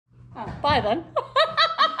Oh, bye then.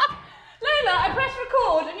 Lola, I pressed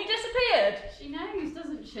record and you disappeared. She knows,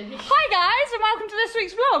 doesn't she? Hi guys, and welcome to this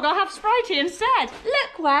week's vlog. I have Spritey instead.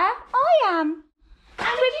 Look where I am.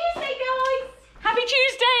 Happy Tuesday, guys! Happy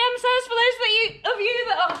Tuesday, says for those of you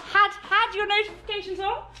that have had your notifications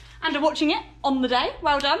on and are watching it on the day.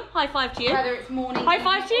 Well done. High five to you. Whether it's morning. High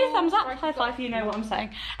five to you. Thumbs up. High five. You know what I'm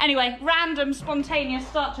saying. Anyway, random, spontaneous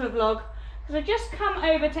start to a vlog. Because I've just come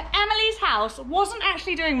over to Emily's house. Wasn't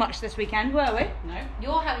actually doing much this weekend, were we? No.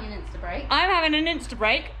 You're having an Insta break. I'm having an Insta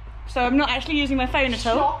break, so I'm not actually using my phone at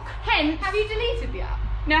all. Shock. Hence, Have you deleted the app?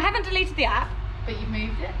 no, I haven't deleted the app. But you've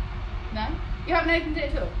moved it? No? You haven't opened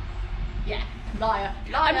it at all? Yeah. Liar.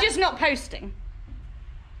 Liar. I'm just not posting.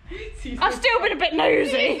 I've still been a bit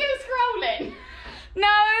nosy. You're still scrolling. No,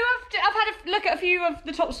 I've had a look at a few of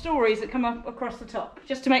the top stories that come up across the top,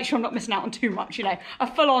 just to make sure I'm not missing out on too much, you know. A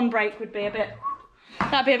full-on break would be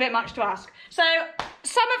that'd be a bit much to ask. So,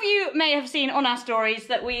 some of you may have seen on our stories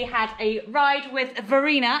that we had a ride with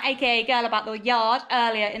Verena, aka Girl About the Yard,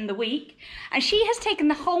 earlier in the week. And she has taken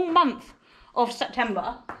the whole month of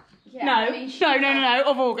September. Yeah, No, I mean, no,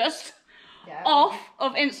 of August. Yeah, Off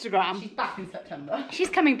of Instagram. She's back in September. She's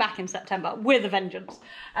coming back in September with a vengeance.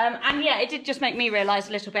 And yeah, it did just make me realise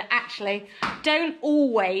a little bit, actually, don't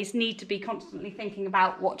always need to be constantly thinking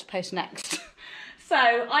about what to post next. So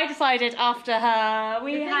I decided after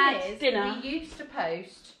we had dinner. We used to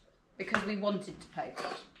post because we wanted to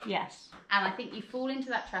post. Yes. And I think you fall into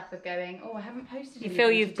that trap of going, oh, I haven't posted anything You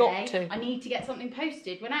feel you've today. got to. I need to get something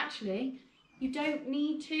posted, when actually you don't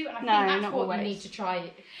need to. And I No, think that's not what always. you need to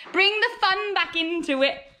try. Bring the fun back into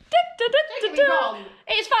it. Don't get me wrong.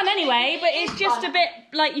 It's fun anyway, but it's just fun. a bit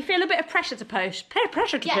like you feel a bit of pressure to post.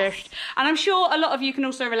 Pressure to post. And I'm sure a lot of you can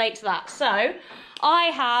also relate to that. So I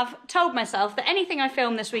have told myself that anything I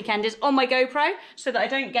film this weekend is on my GoPro so that I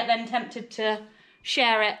don't get then tempted to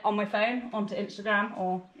share it on my phone onto Instagram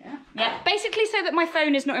or basically so that my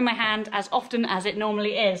phone is not in my hand as often as it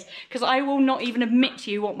normally is, because I will not even admit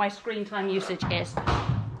to you what my screen time usage is.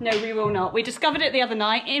 No, we will not. We discovered it the other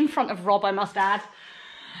night in front of Rob, I must add.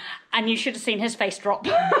 And you should have seen his face drop.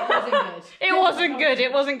 It wasn't good. It wasn't good,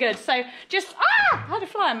 it wasn't good. So just, I had a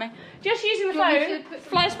fly on me. Just using the phone,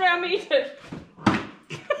 fly spray on me too. I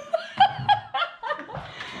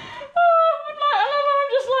love how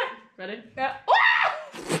I'm just like, Ready? yeah.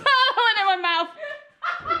 Oh, in my mouth.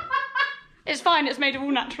 It's fine, it's made of all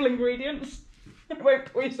natural ingredients. It won't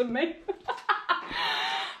poison me.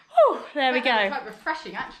 Oh, there we go. That was quite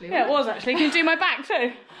refreshing, actually. Yeah, it was actually. Can you do my back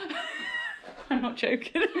too? I'm not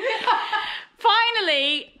joking.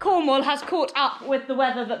 Finally, Cornwall has caught up with the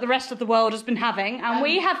weather that the rest of the world has been having, and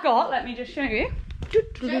we have got, let me just show you,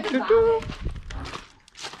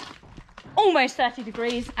 almost 30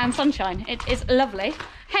 degrees and sunshine. It is lovely.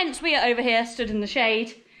 Hence, we are over here, stood in the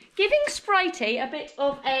shade, giving Spritey a bit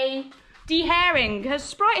of a de-hairing, because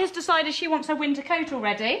Sprite has decided she wants her winter coat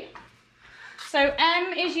already. So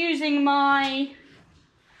Em is using my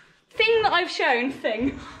thing that I've shown,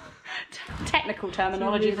 technical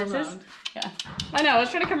terminology this is. Yeah. I know, I was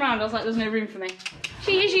trying to come around, I was like, there's no room for me.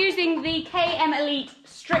 She is using the KM Elite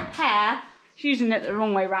strip hair. She's using it the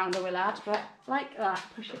wrong way round, I will add, but like that,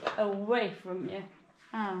 push it away from you.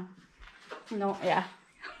 Oh, not, yeah.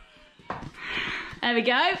 There we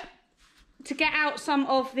go. To get out some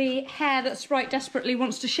of the hair that Sprite desperately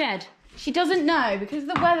wants to shed. She doesn't know, because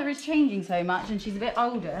the weather is changing so much and she's a bit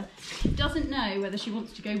older, she doesn't know whether she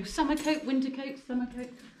wants to go summer coat, winter coat, summer coat.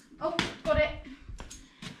 Oh, got it.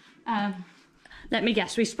 Let me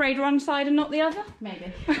guess, we sprayed one side and not the other?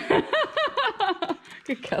 Maybe.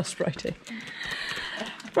 Good girl, Spritey.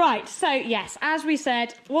 Right, so yes, as we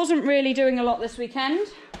said, wasn't really doing a lot this weekend.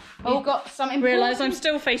 We've got some important... Realise I'm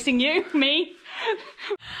still facing you, me.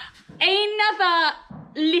 Another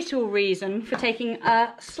little reason for taking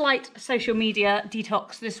a slight social media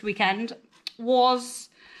detox this weekend was,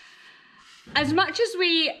 as much as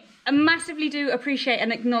we massively do appreciate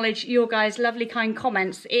and acknowledge your guys' lovely kind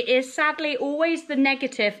comments, it is sadly always the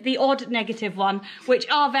negative, the odd negative one, which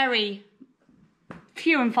are very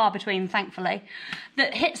few and far between, thankfully,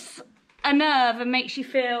 that hits a nerve and makes you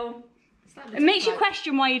feel... It makes you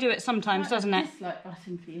question why you do it sometimes, doesn't it? Dislike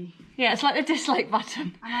button for you. Yeah, it's like the dislike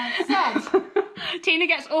button. And I said... Tina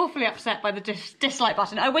gets awfully upset by the dislike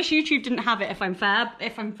button. I wish YouTube didn't have it, if I'm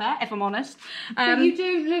honest. But you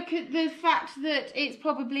don't look at the fact that it's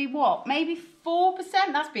probably, what, maybe 4%?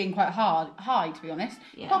 That's being quite high, to be honest.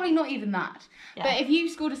 Yeah. Probably not even that. Yeah. But if you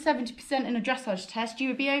scored a 70% in a dressage test, you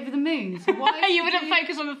would be over the moon. So why you wouldn't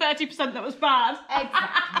focus on the 30% that was bad.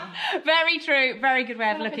 Exactly. Very true. Very good way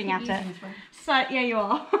of looking at it. So, yeah, you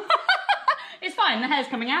are. It's fine. The hair's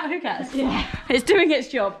coming out. Who cares? Yeah. It's doing its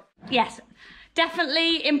job. Yes,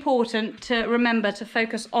 definitely important to remember to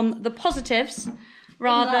focus on the positives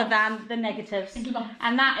rather than the negatives.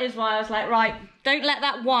 And that is why I was like, right, don't let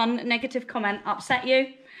that one negative comment upset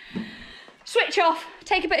you. Switch off,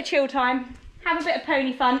 take a bit of chill time, have a bit of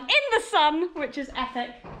pony fun in the sun, which is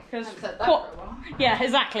epic. Yeah,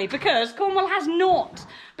 exactly, because Cornwall has not,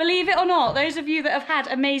 believe it or not, those of you that have had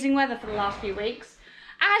amazing weather for the last few weeks,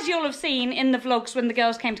 as you'll have seen in the vlogs when the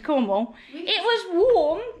girls came to Cornwall, it was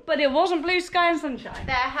warm, but it wasn't blue sky and sunshine.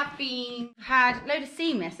 There have had a load of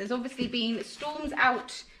sea mist. There's obviously been storms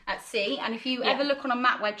out at sea, and if you ever look on a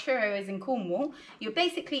map where Truro is in Cornwall, you're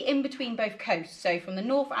basically in between both coasts, so from the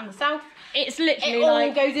north and the south. It's literally it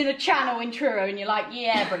all goes in a channel in Truro, and you're like,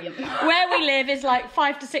 yeah, brilliant. Where we live is like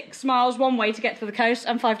 5 to 6 miles one way to get to the coast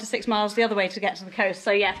and 5 to 6 miles the other way to get to the coast.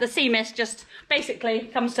 So yeah, the sea mist just basically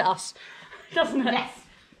comes to us, doesn't it? Yes.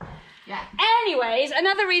 Yeah. Anyways,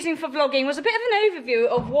 another reason for vlogging was a bit of an overview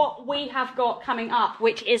of what we have got coming up,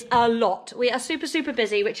 which is a lot. We are super, super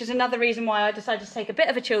busy, which is another reason why I decided to take a bit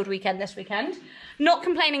of a chilled weekend this weekend. Not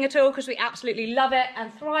complaining at all, because we absolutely love it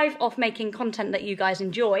and thrive off making content that you guys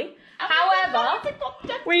enjoy. However,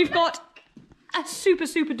 we've got a super,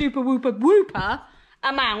 super duper whooper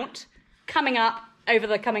amount coming up over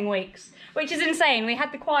the coming weeks, which is insane. We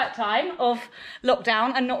had the quiet time of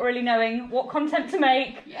lockdown and not really knowing what content to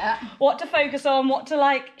make, what to focus on, what to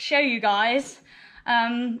like show you guys.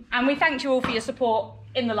 And we thanked you all for your support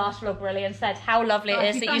in the last vlog, really, and said how lovely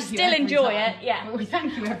it is that you still enjoy it. Yeah, well, we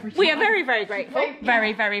thank you every time. We are very, very grateful.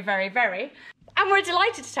 Very, very, very, very. And we're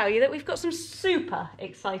delighted to tell you that we've got some super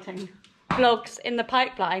exciting vlogs in the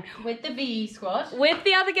pipeline. With the VE squad. With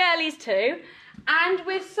the other girlies too. And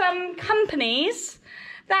with some companies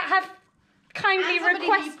that have kindly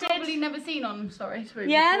requested. You've probably never seen on,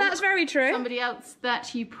 Yeah, that's very true. Somebody else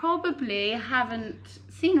that you probably haven't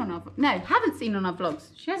seen on our vlogs.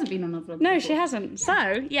 She hasn't been on our vlogs. No, before. she hasn't.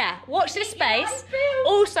 So, yeah, watch this space.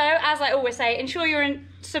 Also, as I always say, ensure you're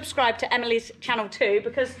subscribed to Emily's channel too,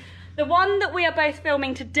 because the one that we are both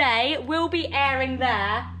filming today will be airing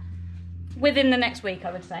there within the next week,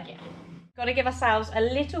 I would say. Yeah. Got to give ourselves a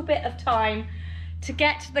little bit of time to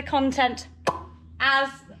get the content, as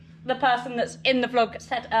the person that's in the vlog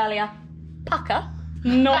said earlier, pucker.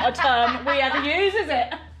 Not a term we ever use, is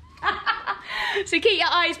it? So keep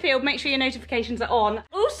your eyes peeled, make sure your notifications are on.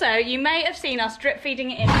 Also, you may have seen us drip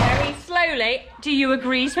feeding it in very slowly, do you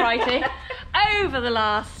agree, Spritey? Over the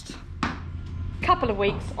last couple of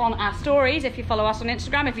weeks on our stories. If you follow us on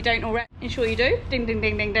Instagram, if you don't already, ensure you do. Ding, ding,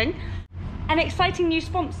 ding, ding, ding. An exciting new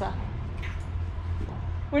sponsor.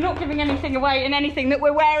 We're not giving anything away in anything that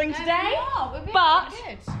we're wearing today, but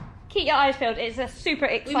keep your eyes peeled. It's a super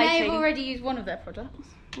exciting. We may have already used one of their products.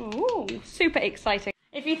 Ooh, super exciting.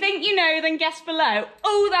 If you think you know, then guess below.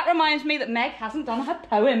 Oh, that reminds me that Meg hasn't done her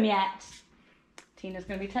poem yet. Tina's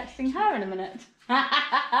going to be texting her in a minute.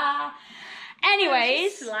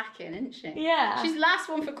 Anyways. She's slacking, isn't she? Yeah. She's the last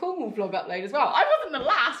one for Cornwall vlog upload as well. I wasn't the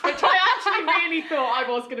last, which I actually really thought I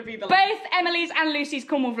was going to be the last. Both Emily's and Lucy's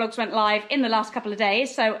Cornwall vlogs went live in the last couple of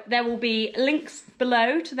days, so there will be links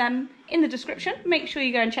below to them in the description. Make sure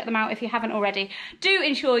you go and check them out if you haven't already. Do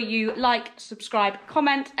ensure you like, subscribe,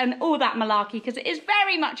 comment, and all that malarkey, because it is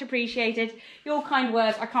very much appreciated. Your kind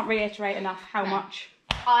words, I can't reiterate enough how much.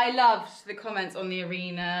 I loved the comments on the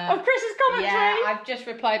arena. Of Chris's commentary? Yeah, I've just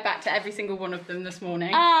replied back to every single one of them this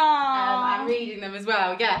morning. I'm reading them as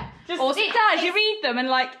well, yeah. It does, you read them and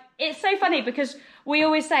like, it's so funny because we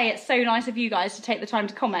always say it's so nice of you guys to take the time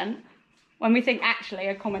to comment, when we think actually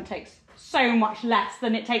a comment takes so much less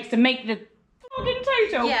than it takes to make the in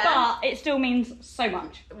total, but it still means so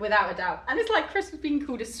much. Without a doubt. And it's like Chris was being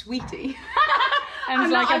called a sweetie. And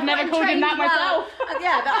it's like, I've never called him that myself.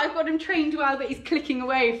 Yeah, that I've got him trained well, that he's clicking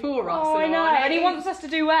away for us. Oh, I know. And he wants us to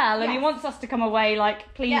do well, and he wants us to come away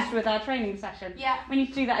like pleased with our training session. Yeah. We need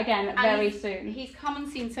to do that again very soon. He's come and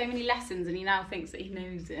seen so many lessons, and he now thinks that he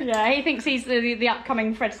knows it. Yeah, he thinks he's the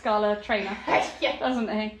upcoming Fred Scala trainer. Yeah. Doesn't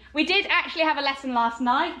he? We did actually have a lesson last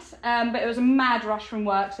night, but it was a mad rush from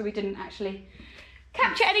work, so we didn't actually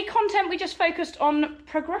capture any content. We just focused on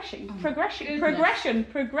progressing.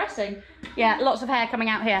 Yeah, lots of hair coming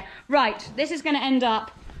out here. Right, this is going to end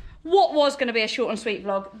up what was going to be a short and sweet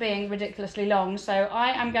vlog being ridiculously long. So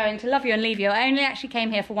I am going to love you and leave you. I only actually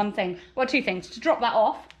came here for one thing. Well, two things. To drop that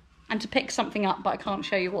off and to pick something up, but I can't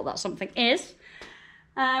show you what that something is.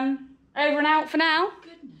 Over and out for now.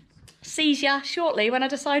 Goodness. Sees ya shortly when I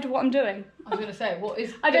decide what I'm doing. I was going to say, what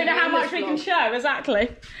is... I don't know how much we can show, exactly.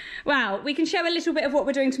 Wow, we can show a little bit of what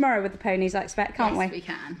we're doing tomorrow with the ponies, I expect, can't we? Yes, we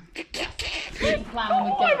can.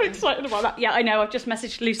 I'm excited about that. Yeah, I know. I've just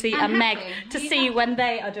messaged Lucy and Meg to see when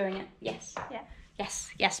they are doing it. Yes.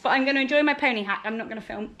 Yes, yes, but I'm going to enjoy my pony hack. I'm not going to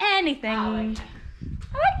film anything. Alright.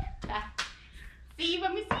 See you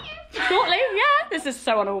when we see you. Shortly, yeah. This is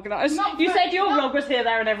so unorganised. You said your vlog was here,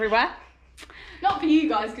 there and everywhere. Not for you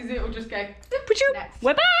guys, because it will just go. Next.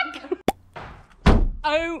 We're back.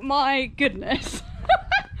 Oh my goodness.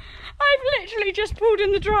 I've literally just pulled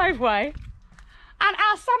in the driveway and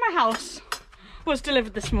our summer house was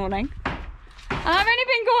delivered this morning. And I've only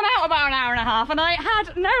been gone out about an hour and a half and I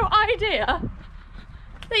had no idea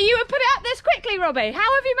that you would put it up this quickly, Robbie.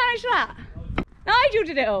 How have you managed that? Nigel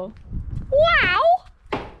did it all. Wow!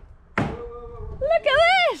 Look at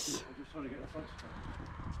this!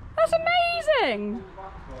 That's amazing!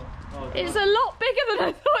 It's a lot bigger than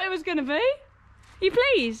I thought it was going to be. Are you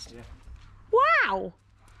pleased? Yeah. Wow!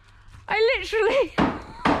 I've literally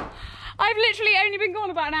only been gone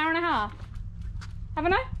about an hour and a half.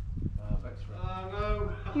 Haven't I? No.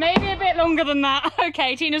 Maybe a bit longer than that.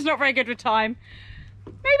 Okay, Tina's not very good with time.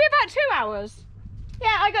 Maybe about 2 hours.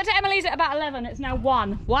 Yeah, I got to Emily's at about 11. It's now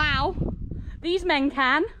 1. Wow. These men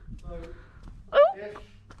can. Oh.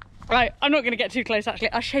 Right, I'm not going to get too close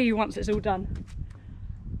actually. I'll show you once it's all done.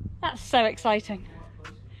 That's so exciting.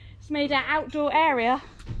 It's made our outdoor area.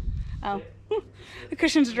 Oh, the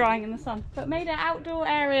cushions are drying in the sun. But made our outdoor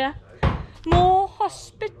area more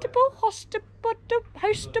hospitable,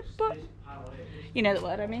 hostable. You know the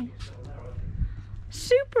word I mean.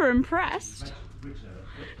 Super impressed.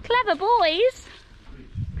 Clever boys.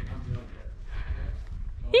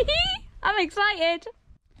 I'm excited.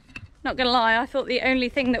 Not gonna lie, I thought the only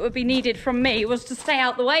thing that would be needed from me was to stay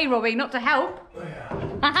out the way, Robbie, not to help.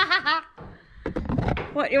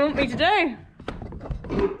 What do you want me to do?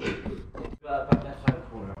 Back left hand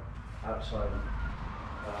corner, outside.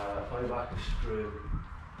 Find back a screw.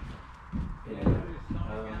 If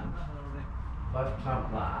I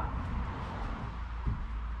clamp that.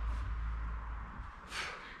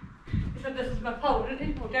 You said this is my pole, didn't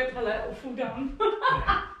you? Well, don't pull it, it'll fall down.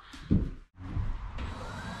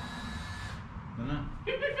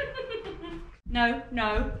 No.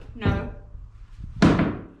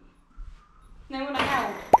 No one to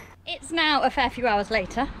help. It's now a fair few hours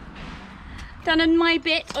later. Done my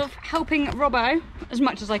bit of helping Robbo as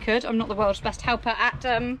much as I could. I'm not the world's best helper at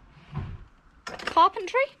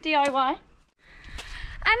carpentry, DIY.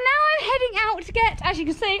 And now I'm heading out to get, as you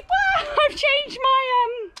can see, I've changed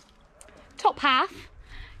my top half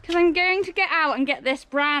because I'm going to get out and get this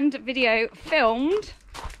brand video filmed.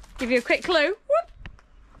 Give you a quick clue. Whoop.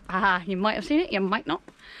 Ah, you might have seen it, you might not.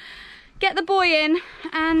 Get the boy in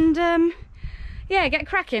and yeah, get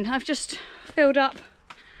cracking. I've just filled up,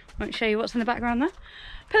 won't show you what's in the background there.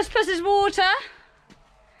 Puss's water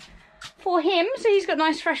for him, so he's got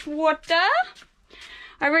nice fresh water.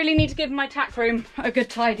 I really need to give my tack room a good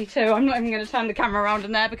tidy too. I'm not even going to turn the camera around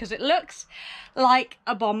in there because it looks like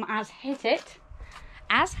a bomb has hit it.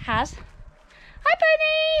 As has. Hi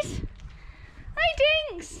ponies! Hi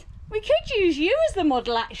Dinks! We could use you as the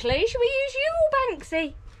model actually. Should we use you or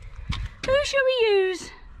Banksy? Who shall we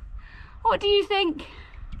use? What do you think?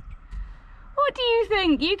 What do you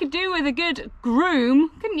think? You could do with a good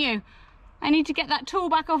groom, couldn't you? I need to get that tool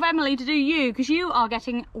back off Emily to do you, because you are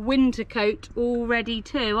getting winter coat already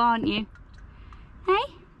too, aren't you?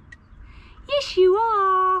 Hey? Yes, you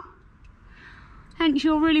are. Hence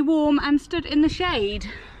you're really warm and stood in the shade.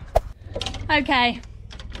 Okay.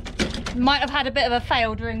 Might have had a bit of a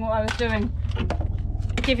fail doing what I was doing.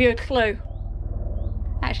 I'll give you a clue.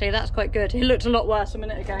 Actually, that's quite good. It looked a lot worse a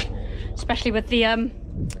minute ago, especially with the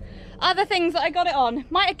other things that I got it on.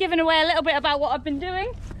 Might have given away a little bit about what I've been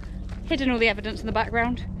doing. Hidden all the evidence in the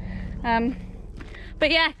background.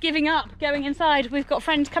 But yeah, giving up, going inside. We've got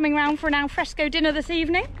friends coming round for an al fresco dinner this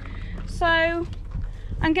evening. So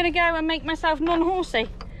I'm gonna go and make myself non-horsey.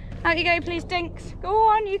 Out you go, please, Dinks. Go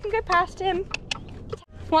on, you can go past him.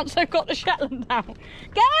 Once I've got the Shetland down.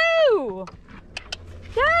 Go!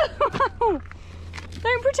 Go!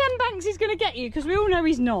 Don't pretend Banksy's gonna get you, because we all know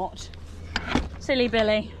he's not. Silly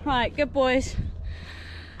Billy. Right, good boys.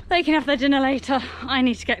 They can have their dinner later. I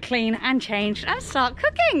need to get clean and changed and start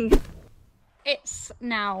cooking. It's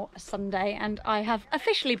now Sunday and I have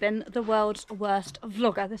officially been the world's worst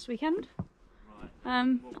vlogger this weekend.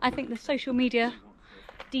 I think the social media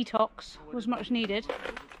detox was much needed.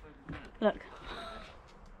 Look.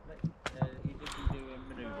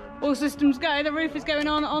 All systems go. The roof is going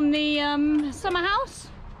on the summer house.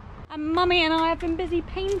 And Mummy and I have been busy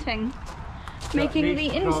painting, making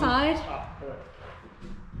the inside.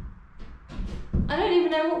 I don't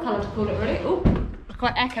even know what colour to call it really. Oh, it's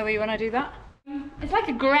quite echoey when I do that. It's like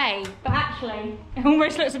a grey, but actually it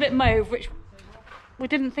almost looks a bit mauve, which we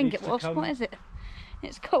didn't think it was. What is it?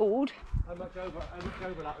 It's called How much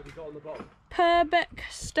overlap have you got on the bottom? Purbeck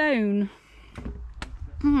Stone.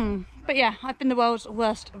 But yeah, I've been the world's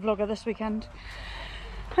worst vlogger this weekend.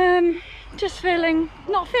 Just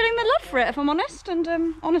not feeling the love for it, if I'm honest,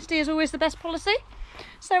 and honesty is always the best policy.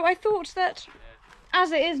 So I thought that,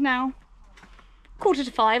 as it is now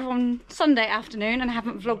 4:45 on Sunday afternoon, and I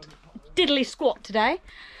haven't vlogged diddly squat today,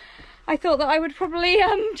 I thought that I would probably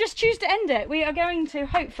just choose to end it. We are going to,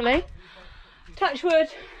 hopefully, touch wood,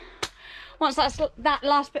 once that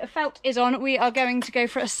last bit of felt is on, we are going to go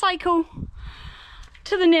for a cycle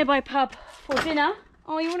to the nearby pub for dinner.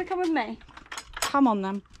 Oh, you want to come with me? Come on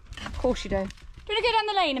then. Of course you do. Do you want to go down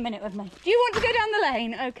the lane a minute with me? Do you want to go down the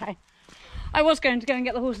lane? Okay. I was going to go and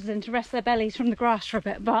get the horses in to rest their bellies from the grass for a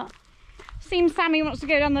bit, but seems Sammy wants to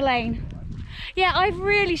go down the lane. Yeah, I've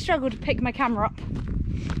really struggled to pick my camera up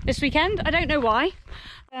this weekend. I don't know why.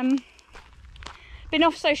 Been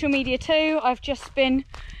off social media too. I've just been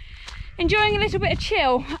enjoying a little bit of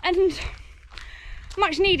chill, and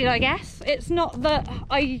much needed, I guess. It's not that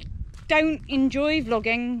I don't enjoy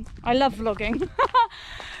vlogging. I love vlogging.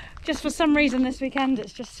 Just for some reason this weekend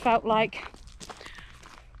it's just felt like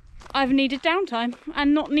I've needed downtime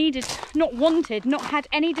and not wanted, not had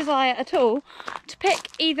any desire at all to pick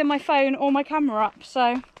either my phone or my camera up.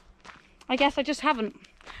 So I guess I just haven't.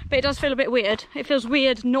 But it does feel a bit weird. It feels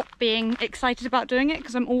weird not being excited about doing it,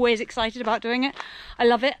 because I'm always excited about doing it. I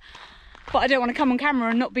love it. But I don't want to come on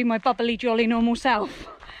camera and not be my bubbly, jolly, normal self.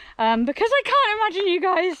 Because I can't imagine you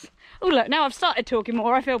guys... Oh look, now I've started talking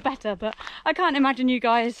more, I feel better, but I can't imagine you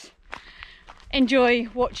guys enjoy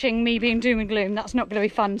watching me being doom and gloom. That's not going to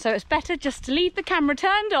be fun. So it's better just to leave the camera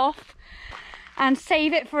turned off and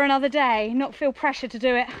save it for another day, not feel pressure to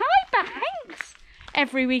do it. Hi, Banks!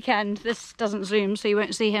 Every weekend. This doesn't zoom, so you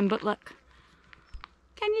won't see him, but look.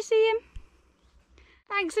 Can you see him?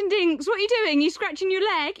 Banks and Dinks, what are you doing? You scratching your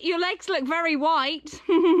leg? Your legs look very white.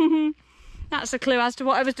 That's a clue as to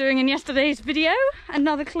what I was doing in yesterday's video.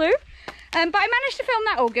 Another clue. But I managed to film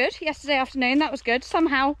that all good yesterday afternoon. That was good.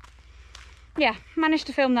 Somehow, yeah, managed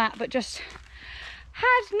to film that, but just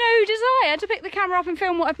had no desire to pick the camera up and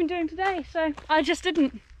film what I've been doing today. So I just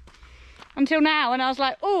didn't until now. And I was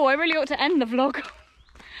like, oh, I really ought to end the vlog.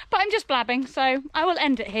 But I'm just blabbing, so I will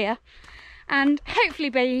end it here. And hopefully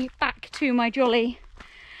be back to my jolly,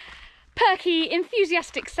 perky,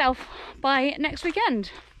 enthusiastic self by next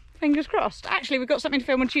weekend. Fingers crossed. Actually, we've got something to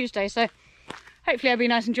film on Tuesday, so hopefully I'll be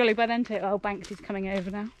nice and jolly by then too. Oh, Banksy's coming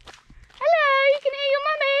over now. Hello, you can hear your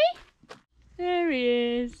mummy. There he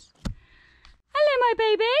is. Hello, my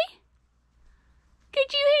baby.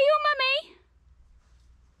 Could you hear your mummy?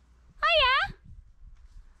 Hiya.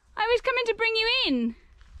 I was coming to bring you in.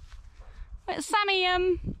 But Sammy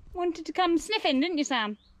wanted to come sniffing, didn't you,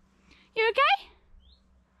 Sam? You okay?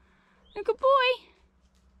 You're a good boy.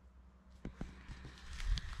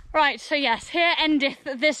 Right, so yes, here endeth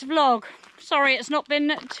this vlog. Sorry, it's not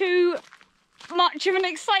been too much of an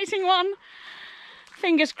exciting one.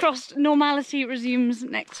 Fingers crossed normality resumes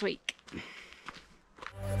next week.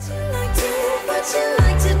 What you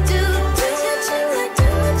like to